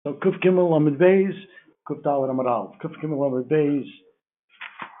So Kuf Gimel Amid Beis, Kuf Dalet Amid Aleph. Kuf Gimel Amid Beis.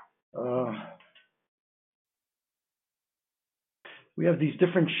 We have these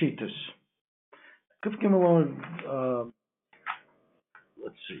different shitas. Kuf Gimel Amid.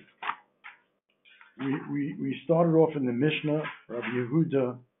 Let's see. We started off in the Mishnah. Rabbi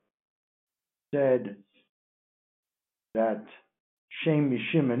Yehuda said that Shem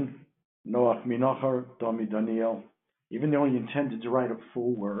Mishimin, Noach Minachar, Dami Daniel, even though he intended to write a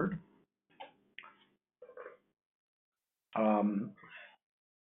full word,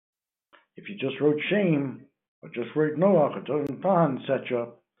 if you just wrote Shem, or just wrote Noach, or Dotan Pan, etc.,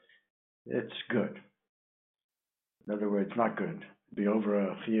 it's good. In other words, not good. It'd be over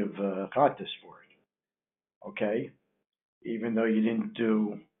a Chiyuv Chatis for it. Okay? Even though you didn't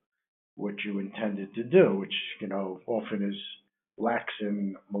do what you intended to do, which, often is lax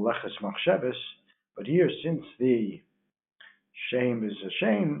in Meleches Machsheves, but here, since the Shem is a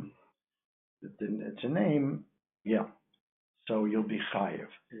Shem, it's a name, yeah, so you'll be Chayiv.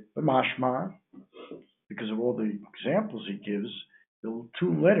 But Mashma, because of all the examples he gives, the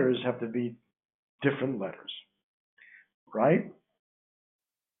two letters have to be different letters, right?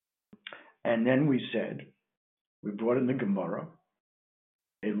 And then we said, we brought in the Gemara,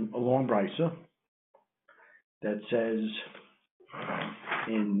 a long brisa, that says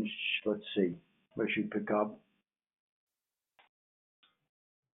in, let's see, where should you pick up?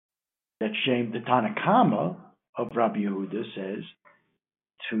 That Shem, the Tanakama of Rabbi Yehuda says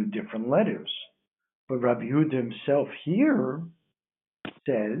two different letters. But Rabbi Yehuda himself here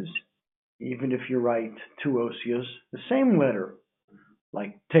says, even if you write two osios, the same letter,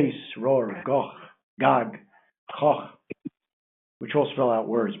 like Teis, Ror, Goch, Gag, Choch, which all spell out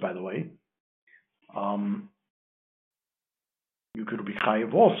words, by the way, you could be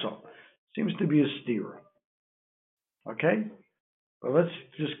Chayiv also. Seems to be a steer. Okay? Well, let's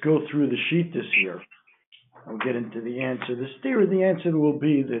just go through the sheetas here. I'll get into the answer. The answer will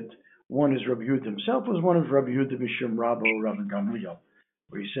be that one is Rabbi Yehuda himself, was one of Rabbi Yehuda Mishum Rabbo, Rabbi Gamliel,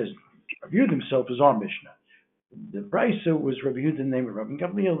 where he says Rabbi Yehuda himself is our Mishnah. The brisa was Rabbi Yehuda named Rabbi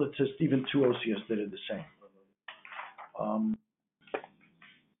Gamliel that says even two osios that are the same.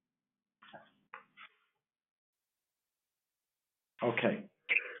 Okay,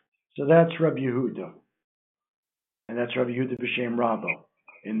 so that's Rabbi Yehuda, and that's Rabbi Yehuda B'Shem Rabbo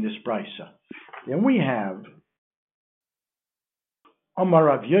in this brisa. Then we have Amar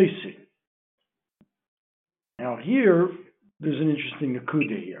Rav Yossi. Now here, there's an interesting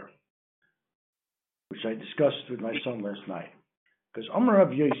nakuda here, which I discussed with my son last night. Because Amar Rav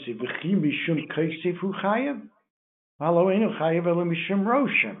Yossi, V'chi Mishum Kaisif Hu Chayev, V'halo Einu Chayev Elo Mishum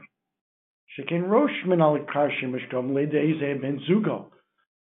Roshem. Shekin Rosh Min Al Karshim Mishkom Le'Deizeh Ben Zugo.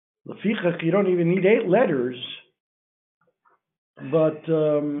 Lefichach, you don't even need 8 letters, but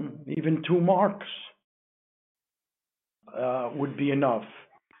even 2 marks would be enough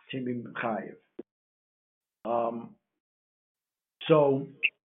to be Chayev. So,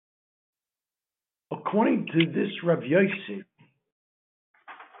 according to this Rav Yossi,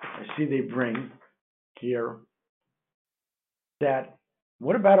 I see they bring here that,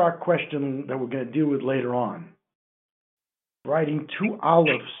 what about our question that we're going to deal with later on? Writing 2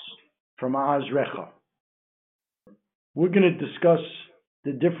 aleph from Azrecha. We're going to discuss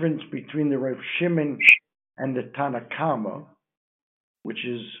the difference between the Rav Shimon and the Tanakama, which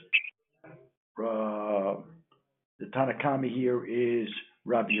is, the Tanakama here is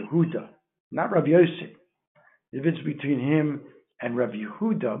Rabbi Yehuda, not Rabbi Yossi. The difference between him and Rabbi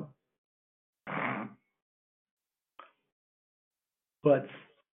Yehuda, but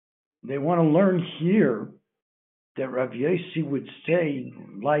they want to learn here that Rabbi Yossi would say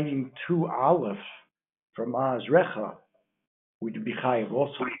lighting 2 aleph from Azrecha would be chayiv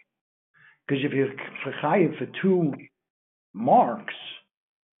also. Because if you're chayiv for 2 marks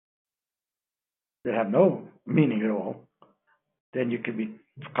that have no meaning at all, then you could be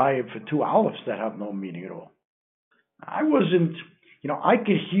chayiv for 2 alephs that have no meaning at all. I wasn't, I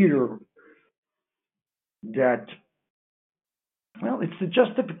could hear that, well, it's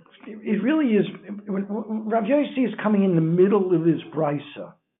it really is, when Rav Yossi is coming in the middle of his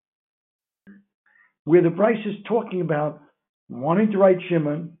brisa, where the brisa is talking about wanting to write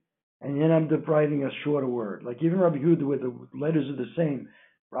Shimon, and then I'm writing a shorter word. Like even Rabbi Yehuda, where the letters are the same,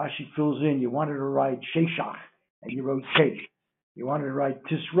 Rashi fills in, you wanted to write Sheshach, and you wrote Shesh. You wanted to write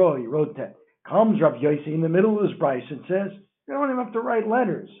Tisro, you wrote that. Comes Rabbi Yossi in the middle of his brisa and says, you don't even have to write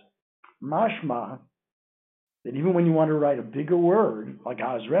letters. Mashma, that even when you want to write a bigger word, like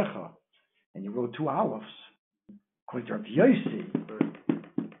Azrecha, and you wrote 2 alephs, according to Rabbi Yossi,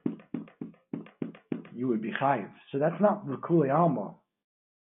 you would be chayiv. So that's not V'kuli Alma.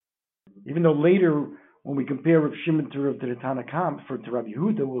 Even though later, when we compare Rav Shimon to the Tanakam to Rabbi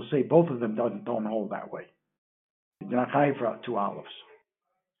Yehuda, we'll say both of them don't hold that way. They're not high for 2 olives.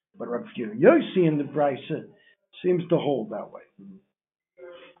 But Rabbi Yossi in the Brisa seems to hold that way.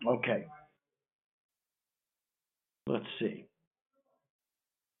 Okay. Let's see.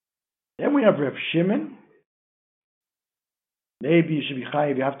 Then we have Rav Shimon. Maybe you should be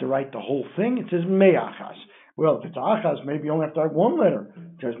chayiv, you have to write the whole thing. It says me'achas. Well, if it's achas, maybe you only have to write one letter.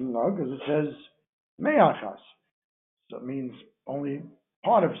 It says no, because it says me'achas. So it means only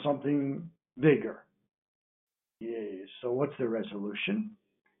part of something bigger. Yeah, so what's the resolution?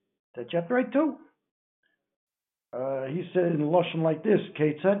 That you have to write 2. He said in Lashon like this,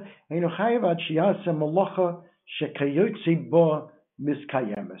 Ketzad, Eino chayiv ad sheyaseh malacha shekayotzi bo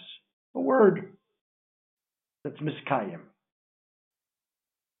miskayemes. A word that's miskayem.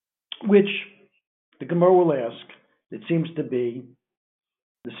 Which the Gemara will ask, it seems to be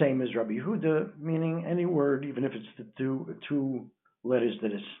the same as Rabbi Yehuda, meaning any word, even if it's the two letters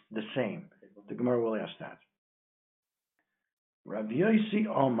that is the same. The Gemara will ask that. Rabbi Yossi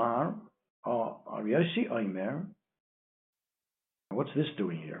Omar, Rabbi Yossi Omer. What's this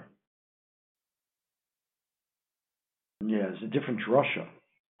doing here? Yeah, it's a different drasha.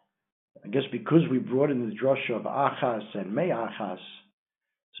 I guess because we brought in the drasha of achas and me'achas,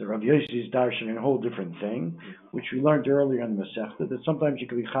 so Rabbi Yossi is darshan a whole different thing, which we learned earlier in the Masechta, that sometimes you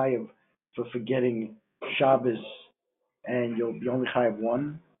can be chayiv for forgetting Shabbos, and you'll be only chayiv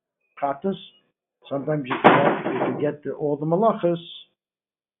 1 chatas. Sometimes you forget all the malachas,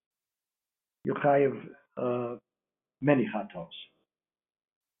 you chayiv many chatos.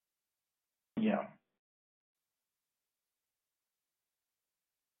 Yeah.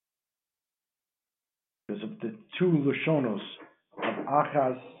 Because of the 2 lashonos of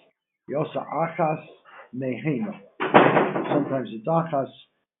achas, yosa achas mehena. Sometimes it's achas,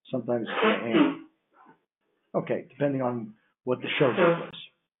 sometimes it's mehena. Okay, depending on what the show was.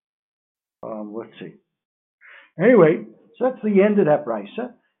 Let's see. Anyway, so that's the end of that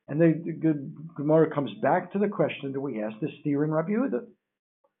brisa, and the Gemara comes back to the question that we asked: the steer in Rabbi Yehuda.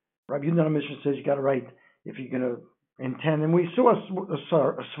 Rabbi Yehuda on Mishnah says you got to write if you're going to intend, and we saw a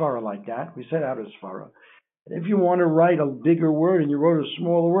svara like that. We set out a svara. If you want to write a bigger word and you wrote a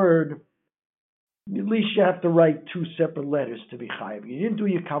smaller word, at least you have to write 2 separate letters to be chayiv. You didn't do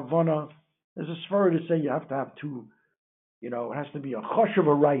your kavana. There's a svara to say you have to have 2. It has to be a choshev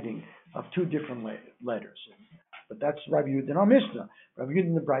writing of 2 different letters. But that's Rabbi Yehuda on Mishnah. Rabbi Yehuda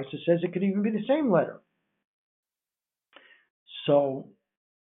in the Brisa says it could even be the same letter. So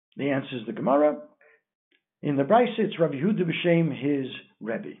the answer is the Gemara. In the Brisa, it's Rabbi Yehuda b'shem his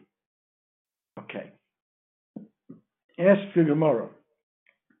Rebbe. Okay. Ask the Gemara.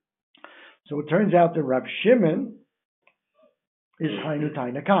 So it turns out that Rab Shimon is Hainu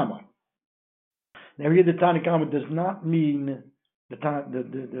Tainakama. Now here the Tanakama does not mean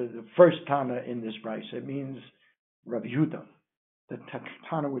the first Tana in this Brisa. It means Rabbi Yehuda, the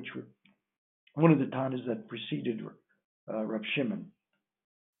Tana one of the Tanas that preceded Rab Shimon.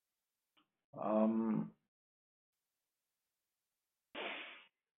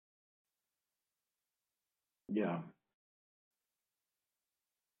 Yeah.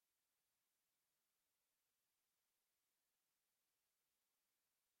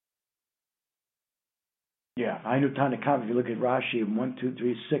 Yeah, Hainu Tanakama, if you look at Rashi, 1, 2,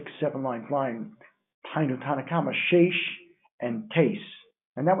 3, 6, 7 line, Hainu Tanakama, Sheish and Tais.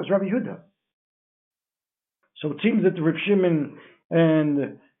 And that was Rabbi Yehuda. So it seems that the Reb Shimon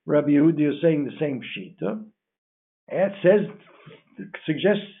and Rabbi Yehuda are saying the same shita. It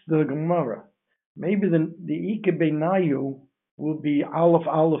suggests the Gemara, maybe the Ike Beinayu will be Aleph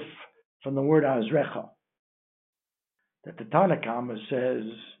Aleph from the word Azrecha. That the Tanakama says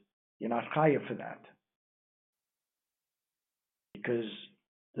you're not chayav for that. Because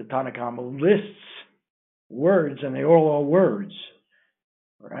the Tanakama lists words and they all are words.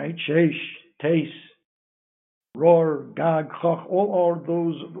 Right? Sheish, Tais, Roar, Gag, Chach,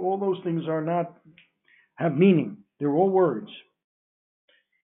 all those things have meaning. They're all words.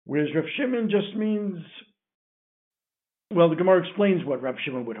 Whereas Rav Shimon just means, well, the Gemara explains what Rav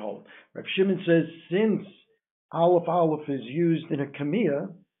Shimon would hold. Rav Shimon says, since Aleph Aleph is used in a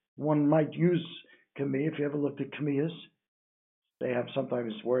Kamiyah, one might use Kamiyah. If you ever looked at Kamiyahs, they have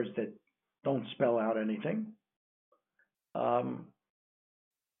sometimes words that don't spell out anything.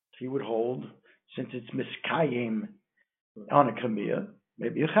 He would hold, since it's miskayim on a kamiyah,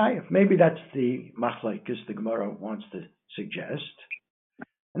 maybe a chayav. Maybe that's the machlekes the Gemara wants to suggest.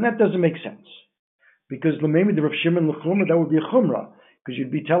 And that doesn't make sense. Because maybe the Rav Shimon l'chumra, that would be a chumrah. Because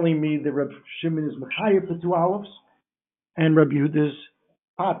you'd be telling me that Rav Shimon is mechayev for 2 olives, and Rabbi Yehuda is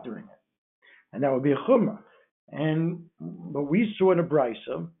pottering it. and that would be a chumrah. And but we saw in a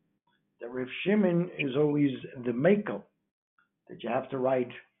brisa that Rav Shimon is always the makel, that you have to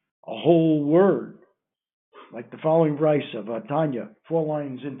write a whole word, like the following brisa of Tanya, 4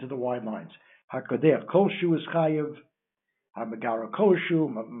 lines into the wide lines. Hakodeh koshu is chayev, hamagara koshu,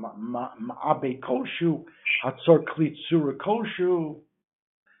 ma'abe koshu, hatzor klitzura koshu,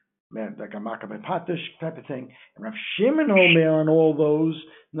 like a makabe patish type of thing. And Rav Shimon Omer on all those,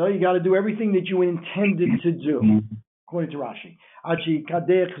 no, you got to do everything that you intended to do, according to Rashi. Achi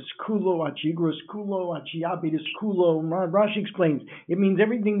kadech is kulo, achi igros kulo, achi abid is kulo. Rashi explains, it means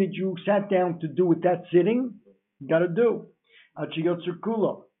everything that you sat down to do with that sitting, you got to do. Achi yotzur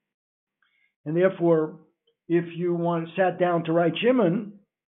kulo. And therefore, if you sat down to write Shimon,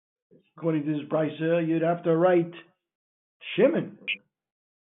 according to this brisa, you'd have to write Shimon.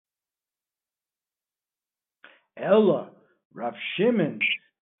 Ella, Rav Shimon,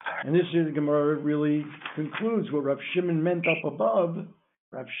 and this is the Gemara really concludes what Rav Shimon meant up above.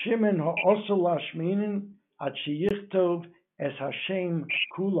 Rav Shimon also lashminin at sheyichtov es Hashem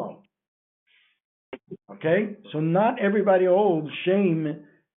kulo. Okay, so not everybody holds Shem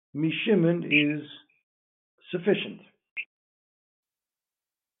Mishimon is sufficient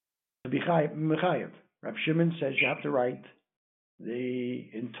to be mechayev. Rav Shimon says you have to write the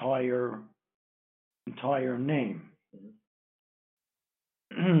entire name.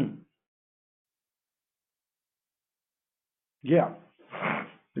 Yeah.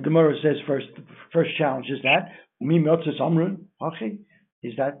 The Gemara says first challenge is that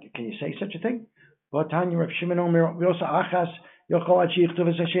is that, can you say such a thing? We have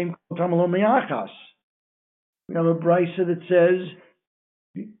a brisa that says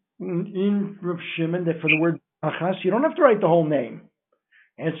in Rav Shimon that for the word achas you don't have to write the whole name.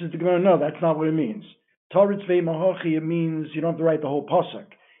 Answers the Gemara, no, that's not what it means. Toritz ve'mahochi, it means you don't have to write the whole pasuk.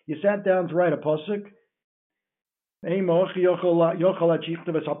 You sat down to write a pasuk. Maybe you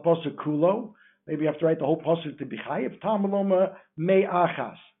have to write the whole pasuk to be chayiv. Tamaloma me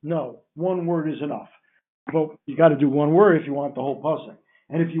achas. No, one word is enough. Well, you got to do one word if you want the whole pasuk.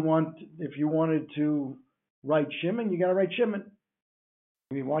 And if you wanted to write Shimon, you got to write Shimon.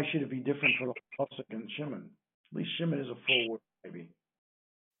 I mean, why should it be different for the whole pasuk and Shimon? At least Shimon is a full word, maybe.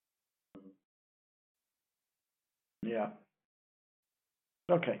 Yeah.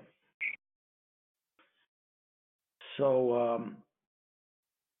 Okay. So,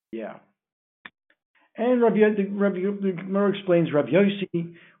 yeah. And the Gemara explains Rav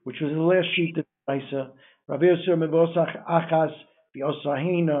Yossi, which was the last sheet of Isa. Rav Yossi mebosach achas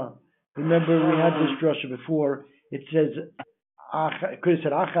v'osahina. Remember, we had this drasha before. It says, it could have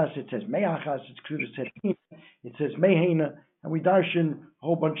said achas, it says me'achas, it could have said hina, it says mehina, and we darshan a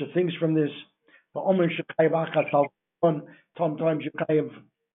whole bunch of things from this. Sometimes you have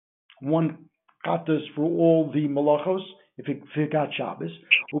one katas for all the malachos, if you forgot Shabbos.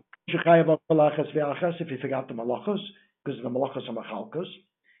 If you forgot the malachos, because the malachos are machalkos.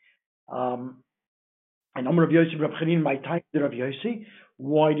 And Amar Rav Yossi, Rav Chanin, my time to Rav Yossi.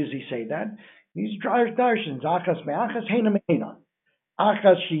 Why does he say that? These darshans, achas me'achas, heina me'ena.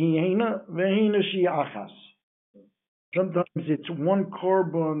 Achas shehi heina, ve'heina shehi achas. Sometimes it's one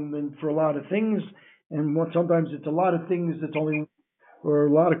korban and for a lot of things, and sometimes it's a lot of things that's only, or a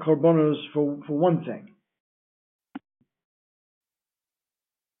lot of korbanos for one thing.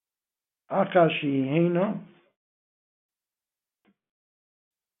 Akashi Hena.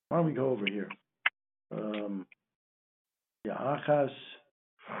 Why don't we go over here? Achas.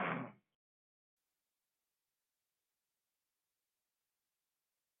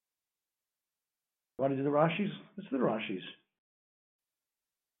 Want to do the Rashis? Let's do the Rashis.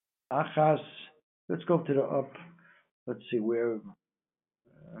 Achas. Let's go to the up. Let's see where.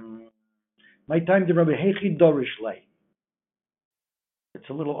 My time to remember Hechi Dorish Lay. It's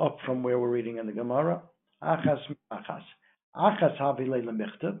a little up from where we're reading in the Gemara. Achas. Achas Havi Leila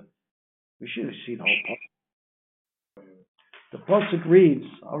Michtab. We should see the whole pasuk. The pasuk reads,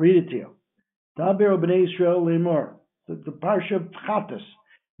 I'll read it to you. Taber b'nei Yisrael lemor. The parsha of Chatas.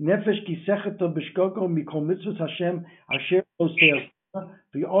 Nefesh ki secheto b'shkoko mikol mitzvos Hashem asher oseh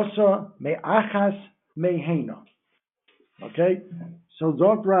v'osa me'achas me'heina. Okay? So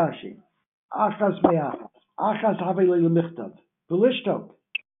Zok Rashi. Achas me'achas. Achas havei leila michtav. V'lishtok.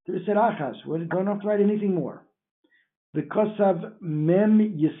 They said achas. We don't have to write anything more. V'kosav mem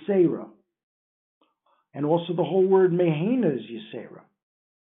yisera. And also the whole word me'heina is yisera.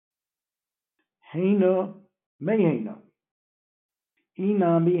 Heina me'heina.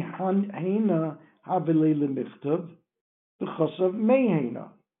 Inami heina havei leila michtav. V'kosav me'heina.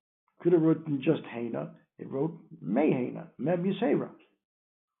 Could have written just heina. It wrote me'heina. Mem yisera.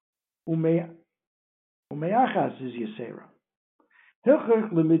 Umeachas is Yisera.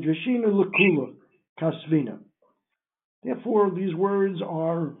 Hilchach lemidrashina lekula kasvina. Therefore, these words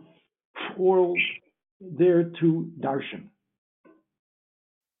are all there to darshan.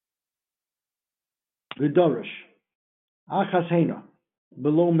 V'dorish. Achas heina.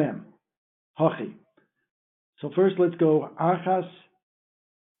 Below mem. Hachi. So first let's go achas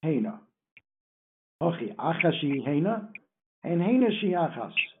heina. Hachi. Achas she heina. And heina she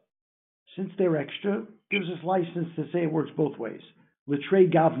achas. Since they're extra, gives us license to say it works both ways. L'trei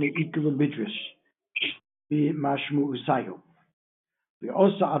gavne ikul midrash. Mashmu usayu.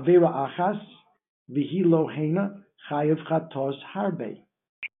 V'osa avera achas. V'hilo heina. Chayev chatos harbe.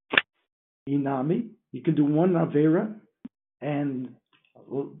 Inami. You can do one avera and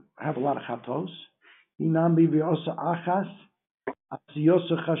have a lot of chatos. Inami v'osa achas.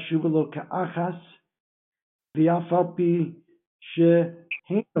 Asiyosa chashuvelo ka'achas. V'afalpi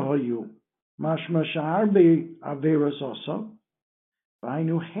sheheina hoyu. Mashma shaharbe averas also.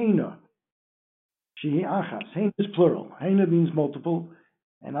 V'hainu heina. Shehi achas. Heina is plural. Heina means multiple,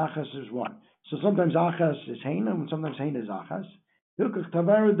 and achas is one. So sometimes achas is heina, and sometimes heina is achas. Hilkach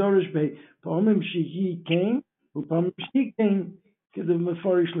tavara dorish be pa'omim shehi came, u'pa'omim shehi came, give the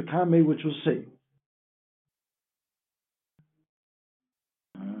mefarish lekame, which we'll see.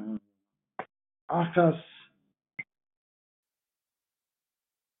 Achas,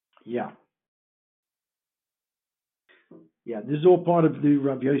 yeah. Yeah, this is all part of the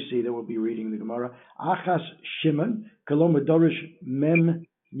Rav Yossi that we'll be reading the Gemara. Achas Shimon, Kolom Dorish Mem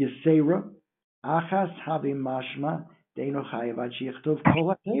Yisera, Achas Havi Mashma, Deino Chayav Ad Sheyichtov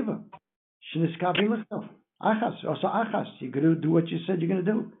Kol HaTeva, Sheniskavi Lichtov. Achas, also Achas, you're going to do what you said you're going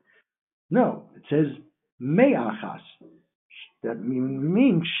to do. No, it says Me Achas. That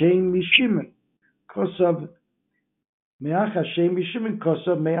means Shem Mishimon, Kosav Me Achas, Shem Mishimon,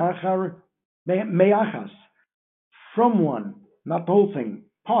 Kosav Me Achas. From one, not the whole thing,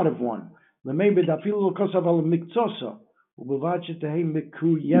 part of one. It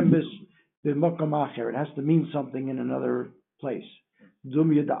has to mean something in another place.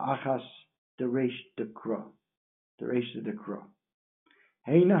 Dumya da achas the reish de kro. The reish de kro.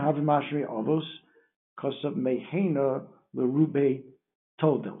 Heina have mashri avos, kosav meheina lerube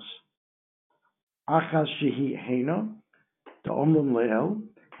toldos. Achas shehi heina, the omlum leel.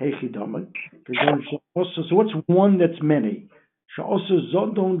 So what's one that's many? Also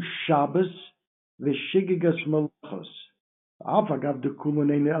Zodon Shabbos v'shigigas malachos. Afagav de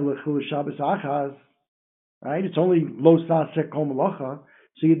kulunein elechul Shabbos achas. Right? It's only lo sasek kol malacha.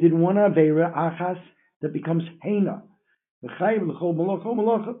 So you did one avera achas that becomes heina. V'chayiv l'chol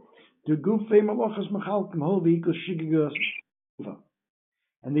malacha. The gufei malachos mechalkim hol v'ikol shigigas.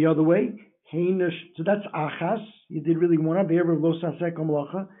 And the other way. So that's achas. You did really one avera lo sasek kol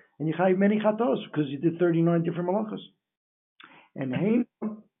malacha. And you have many chatos because you did 39 different malachas. And hein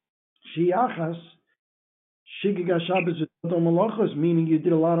shiachas shigiga Shabbos malachas, meaning you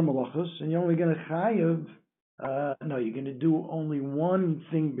did a lot of malachas, and you're only going to chayav. No, you're going to do only one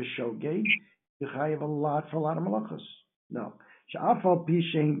thing b'shogeg. You chayav a lot for a lot of malachas. No, she'afal pi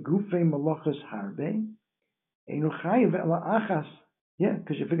shein gufei malachas harbe. Einu chayav ela achas. Yeah,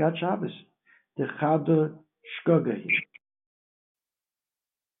 because you forgot Shabbos. The chada shkoga here.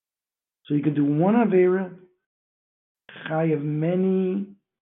 So you can do one avera, chayav many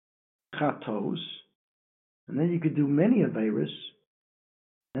chatos, and then you could do many averas,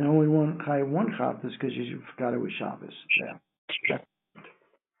 and only one chayav one chatos because you forgot it was Shabbos. Yeah.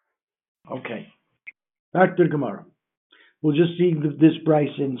 Okay. Back to the Gemara. We'll just see this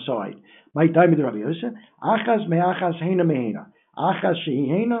Bryce inside. My time with Rabbi Yosef. Achas me'achas heina me'heina. Achas shehi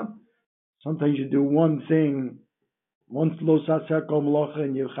heina. Sometimes you do one thing. One lo saser kol malacha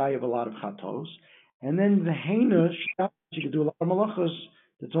and you chayav a lot of chatos, and then the heina you can do a lot of malachas.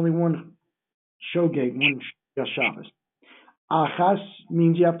 That's only one shogeg, one Shabbos. Achas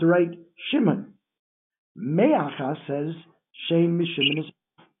means you have to write Shimon. Me'achas says Shem Mishimon is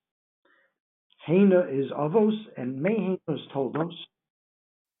heina is avos and me'heina is toldos,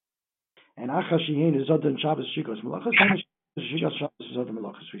 and achas sheheina is other Shabbos shigos malachas. Heina shigos Shabbos is other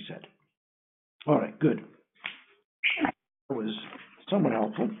malachas. We said. All right, good. Was somewhat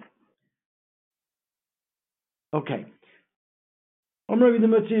helpful. Okay. Now,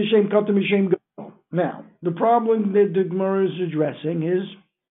 the problem that the Gemara is addressing is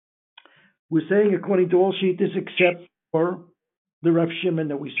we're saying according to all Shittas except for the Rav Shimon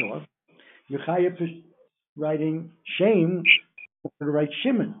that we saw, you're chayav for writing shame to write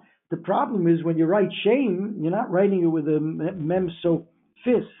Shimon. The problem is when you write shame, you're not writing it with a mem so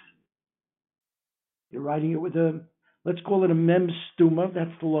fis. You're writing it with a, let's call it a mem stuma,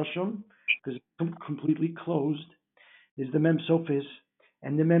 that's the lashon, because it's completely closed, is the mem sofis,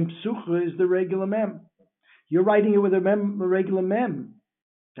 and the mem psucha is the regular mem. You're writing it with a regular mem.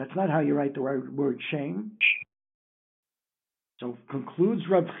 That's not how you write the word shame. So concludes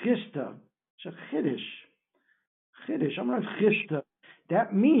Rav Chisda. It's a chiddush. Chiddush. I'm Rav Chisda.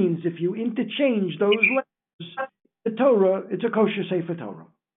 That means if you interchange those letters, the Torah, it's a kosher sefer Torah.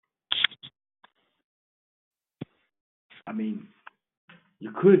 I mean,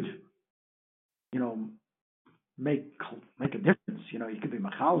 you could, make a difference. You could be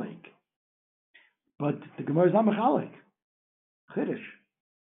machalik, but the Gemara is not machalik. Chiddush.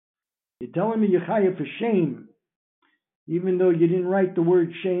 You're telling me you're chayav for shame, even though you didn't write the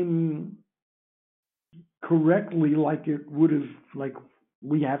word shame correctly, like it would have, like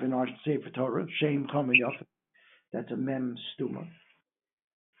we have in our sefer Torah, shame chama yafet. That's a mem stuma.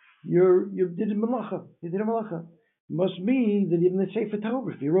 You did a malacha. You did a malacha. Must mean that even the sefer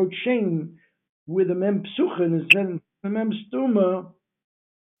Torah, if you wrote shame with a mem psucha instead of a mem stuma,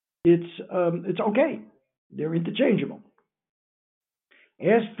 it's okay. They're interchangeable.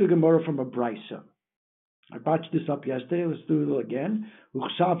 Ask the Gemara from a brisa. I botched this up yesterday. Let's do it again.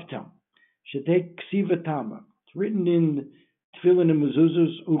 Uchsavtam. Shetei ksiva tama. It's written in tefillin and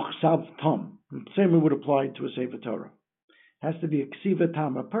mezuzahs. Uchsavtam. The same would apply to a sefer Torah. Has to be a ksiva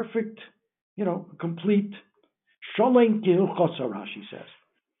tama, perfect, complete. Sholem kehilchosa, Rashi says.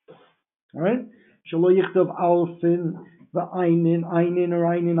 All right? Shelo yichtav alfin v'aynin, aynin or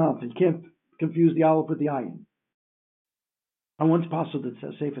aynin alfin. You can't confuse the aleph with the ayin. I once passed it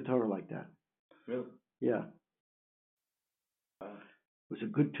says sefer Torah like that. Really? Yeah. It was a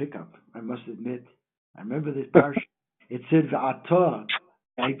good pickup, I must admit. I remember this parsha. It said v'atah.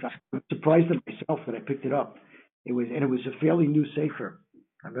 I was surprised at myself that I picked it up. It was a fairly new sefer.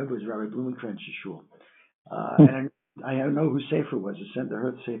 I remember it was Rabbi Blumenkranz's shul. And I don't know who sefer was. It sent the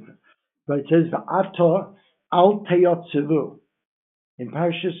Hertz sefer. But it says v'atah al teyot tzivu. In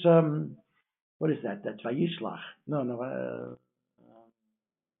Parshas, what is that? That's Vayishlach. No.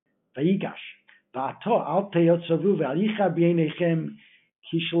 Vayigash. V'atah al teyot tzivu v'alicha b'yeinechem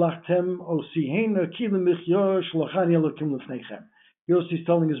kishlachtem osihena kilim michyo shlachani elokim lefnechem. Yossi's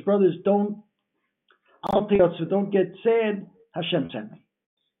telling his brothers, don't get sad. Hashem sent me,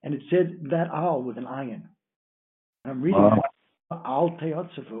 and it said that al with an ayin. And I'm reading al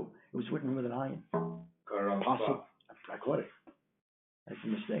teotzavu. It was written with an ayin. Possible. I caught it. That's a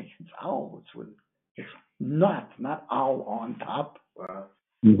mistake. It's al. It's not al on top. Wow.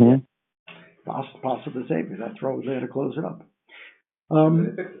 Mm-hmm. Possible to say, because I throw it there to close it up.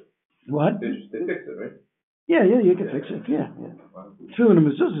 They fixed it. What? They fixed it, right? Yeah, you can fix it. Yeah. Tefillin and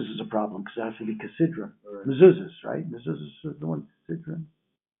mezuzahs is a problem because it has to be Kasidra. Right. Mezuzahs, right? Mezuzahs is the one Kasidra.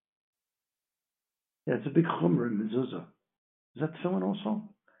 Yeah, it's a big chumrah in mezuzah. Is that tefillin also?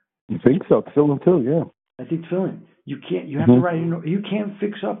 I think so. Tefillin too, yeah. I think tefillin. You have to write. You can't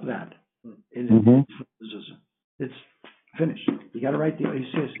fix up that in mezuzah. It's finished. You got to write the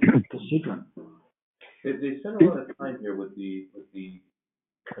Kasidra. They spend a lot of time here with the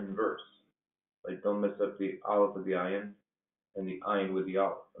converse. Like, don't mess up the aleph with the ayin and the ayin with the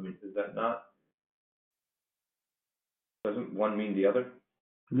aleph. I mean, is that not? Doesn't one mean the other?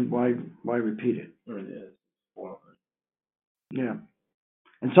 I mean, why repeat it? Yeah. Yeah.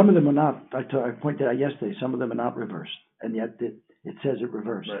 And some of them are not. I pointed out yesterday. Some of them are not reversed, and yet it says it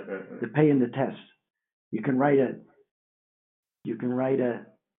reversed. Right. The pay and the test. You can write a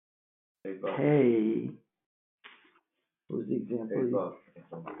pay. What was the example?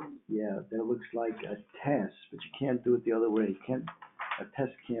 Yeah, that looks like a test, but you can't do it the other way. A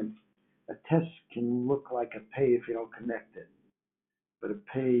test can look like a pay if you don't connect it, but a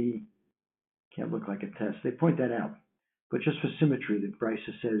pay can't look like a test. They point that out, but just for symmetry, the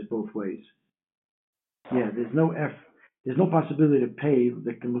Brisa says both ways. Yeah, there's no possibility of pay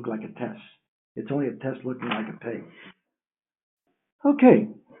that can look like a test. It's only a test looking like a pay. Okay,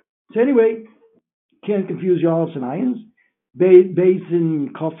 so anyway, can't confuse your olives and irons. Basin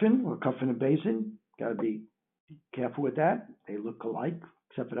coffin or coffin and basin, gotta be careful with that. They look alike,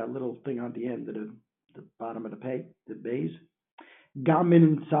 except for that little thing on the end of the bottom of the pay, the base. Gamin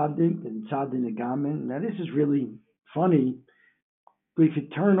and tzaddik and gamin. Now this is really funny. But if you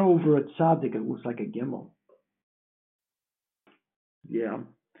turn over a tzaddik, it looks like a gimel. Yeah.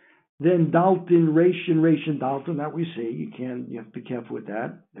 Then dalton, ration, dalton. That we see. You have to be careful with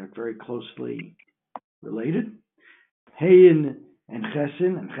that. They're very closely related. Hayin and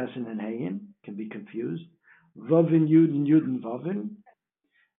chessin and hayin can be confused. Vavin, yudin, vavin.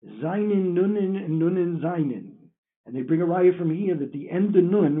 Zainin, nunin, zainin. And they bring a raya from here that the end of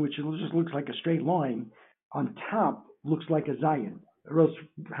nun, which just looks like a straight line, on top looks like a zayin. Or else,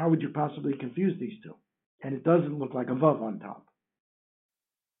 how would you possibly confuse these two? And it doesn't look like a vav on top.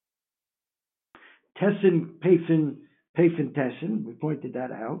 Tessin, pefin, tessin. We pointed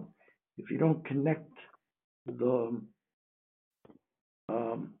that out. If you don't connect the,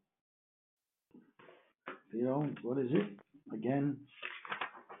 what is it? Again,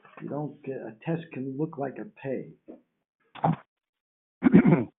 you don't. A test can look like a pay,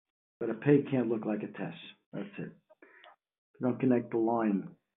 but a pay can't look like a test. That's it. You don't connect the line.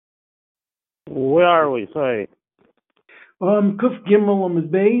 Where are we? Sorry. Kuf Gimel on the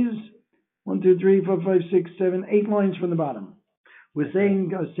bays. 1, 2, 3, 4, 5, 6, 7, 8 lines from the bottom. We're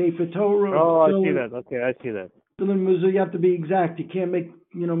saying Sefer Torah. Oh, I see that. Okay, I see that. You have to be exact. You can't make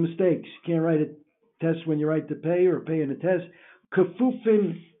mistakes. You can't write a test when you write the pay or pay in a test.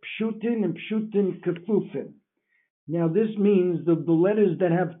 Kafufin pshutin and pshutin kafufin. Now this means the letters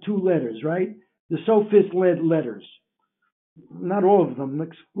that have 2 letters, right? The sophist letters. Not all of them,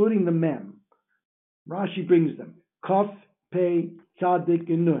 excluding the mem. Rashi brings them. Kaf, pei, tzadik,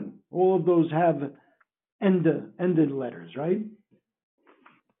 and nun. All of those have ended letters, right?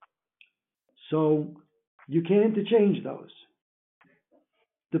 So you can't interchange those.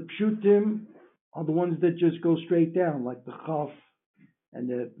 The pshutim are the ones that just go straight down, like the chaf and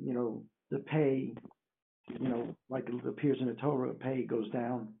the pei, like it appears in the Torah, pei goes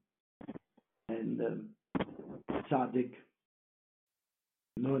down, and tzaddik,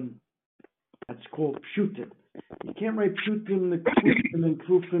 nun, that's called pshutim. You can't write pshutim, the kfufim, and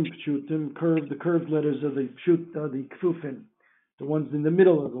kfufim pshutim, the curved letters of the the kfufim, the ones in the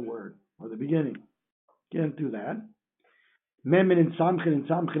middle of the word, or the beginning. Can't do that. Memin and samchin and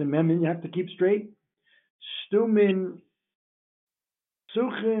memin, you have to keep straight. Stumin,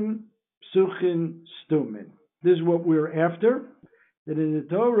 psuchin, stumin. This is what we're after. That in the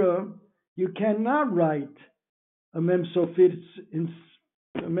Torah, you cannot write a mem sofit,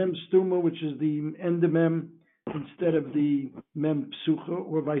 a mem stuma, which is the end of mem, instead of the mem psucha,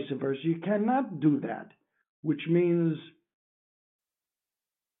 or vice versa. You cannot do that, which means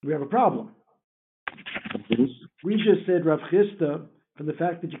we have a problem. We just said Rav Chisda, from the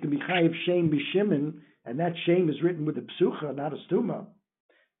fact that you can be chayiv shem b'shimin, and that shem is written with a psucha, not a stuma,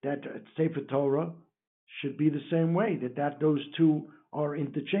 that Sefer Torah should be the same way, that those two are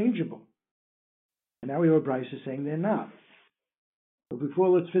interchangeable. And now we have a brisa saying they're not. But before,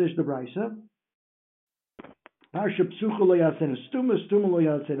 let's finish the brisa. Parsha psucha lo yasen stuma, stuma lo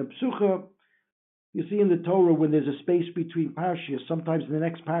yasen psucha. You see in the Torah when there's a space between parshas, sometimes the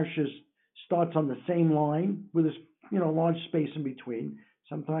next parsha starts on the same line with this, large space in between.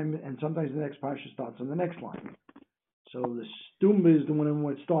 Sometimes the next parsha starts on the next line. So the stumba is the one in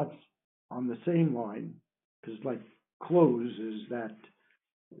which starts on the same line, because like close is that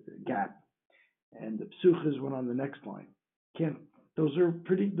gap, and the psucha is one on the next line. Those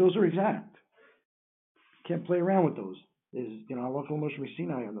are exact. Can't play around with those. There's halakha Moshe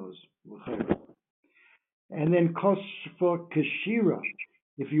Sinai on those. And then kosfa kashira.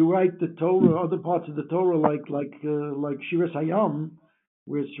 If you write the Torah, other parts of the Torah, like Shiras Hayam,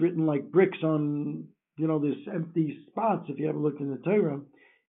 where it's written like bricks on, there's empty spots. If you ever looked in the Torah,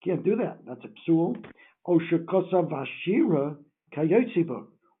 can't do that. That's a psul. Osher kosav hashira kayotziba.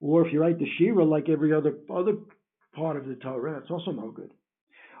 Or if you write the shira like every other part of the Torah, that's also no good.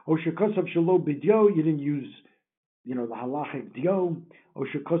 Osher kosav shelo b'dio, you didn't use, the halachic dio.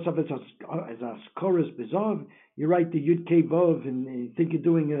 Osher kosav as askoras b'zav. You write the Yud Kei Vav and you think you're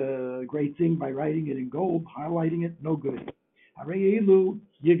doing a great thing by writing it in gold, highlighting it, no good.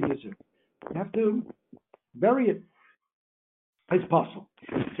 You have to bury it. It's possible.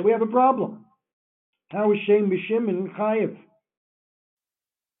 So we have a problem. How is Shem B'Shimon Chayev?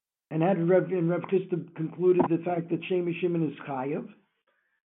 And how did Rav Chisda concluded the fact that Shem B'Shimon is Chayev?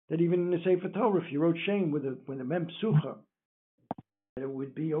 That even in the Sefer Torah, if you wrote Shem with a mem psucha, it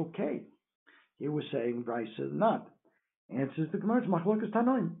would be okay. Here we're saying Brisa not. Answers the Gemara, Machlokas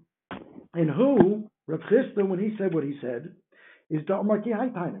Tanoim. And who, Rav Chisda, when he said what he said, is the Omar Ki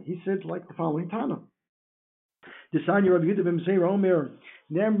Haitana. He said like the following Tana. Desanya Rav Yehuda ben Meseir Omer,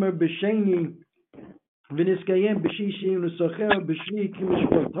 Nermer B'Sheni V'Niskayem B'Shishi U'Nusocher B'Shni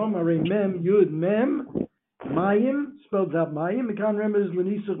Kimishkot Tomare Mem Yud Mem Mayim, spelled out Mayim, Mekan Remez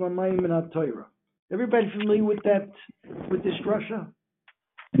L'Nisach Mayim in Torah. Everybody familiar with this drasha?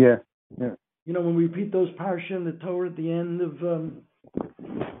 Yeah. When we repeat those parsha in the Torah at the end of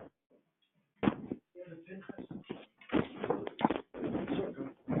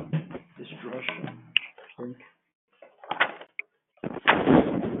this drasha, I think.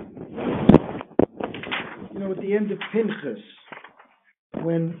 At the end of Pinchas,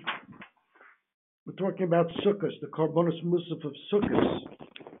 when we're talking about Sukkos, the Karbonos Musaf of Sukkos.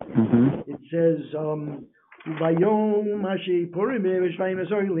 Mm-hmm. It says, Vayom Hashi Purim V'Shvayim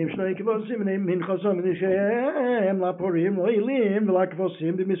Ezoilim Shnei Kavosim Minchasom V'Nishem La Purim Loilim V'La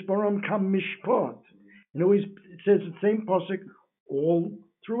Kavosim V'Misporom Kam Mishpot. And always it says the same pasuk all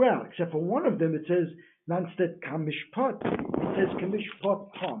throughout, except for one of them. It says instead Kam Mishpot, it says Kam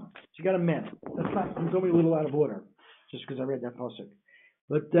Mishpot Tom. So you got a mem. That's not. I'm going a little out of order, just because I read that pasuk.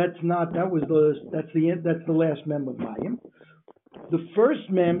 But that's not. That's the last mem of Mayim. The first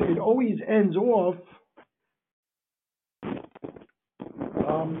mem, it always ends off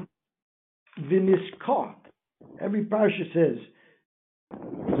V'niskah. Every parsha says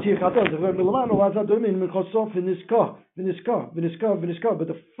but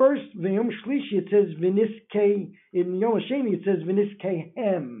the first V'yom Shlishi it says V'niskei. In Yom Hasheni it says V'niskei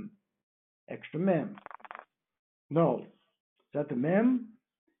hem, extra mem. No, is that the mem?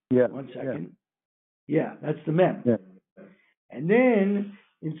 Yeah. 1 second. Yeah, that's the mem. Yeah. And then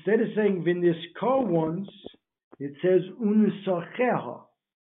instead of saying V'niskah once, it says Unsacheha.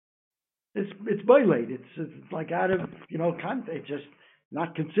 It's boiled. It's like out of context. It's just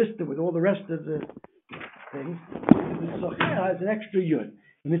not consistent with all the rest of the things. The Sacheha has an extra yud,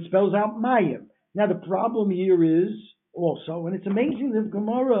 and it spells out Mayim. Now the problem here is also, and it's amazing that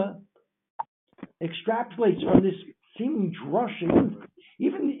Gemara extrapolates from this seeming drush.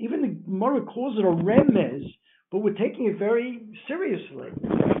 Even the Gemara calls it a remez, but we're taking it very seriously.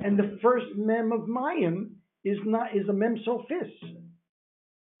 And the first mem of Mayim is a mem sofis.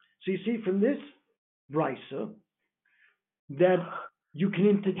 So you see from this brisa that you can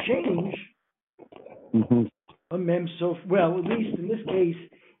interchange a mem sof. Well, at least in this case,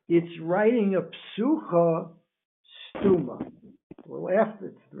 it's writing a psucha stuma. Well, after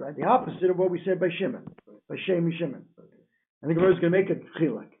it's right, the opposite of what we said by Shimon, by Shemi Shimon. I think Gemara is going to make it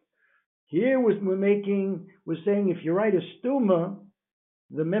chilak. Here we're saying if you write a stuma,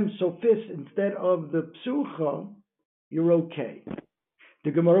 the mem sofis instead of the psucha, you're okay.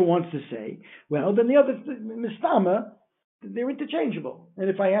 The Gemara wants to say, well, then the other mistama, they're interchangeable. And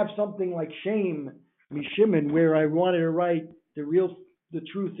if I have something like Shem Mishimin, where I wanted to write the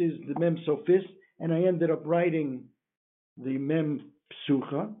truth is the mem sofis, and I ended up writing the mem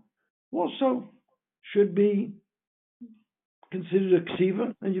psucha, also should be considered a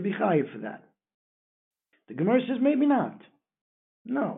ksiva, and you'd be chayiv for that. The Gemara says maybe not. No.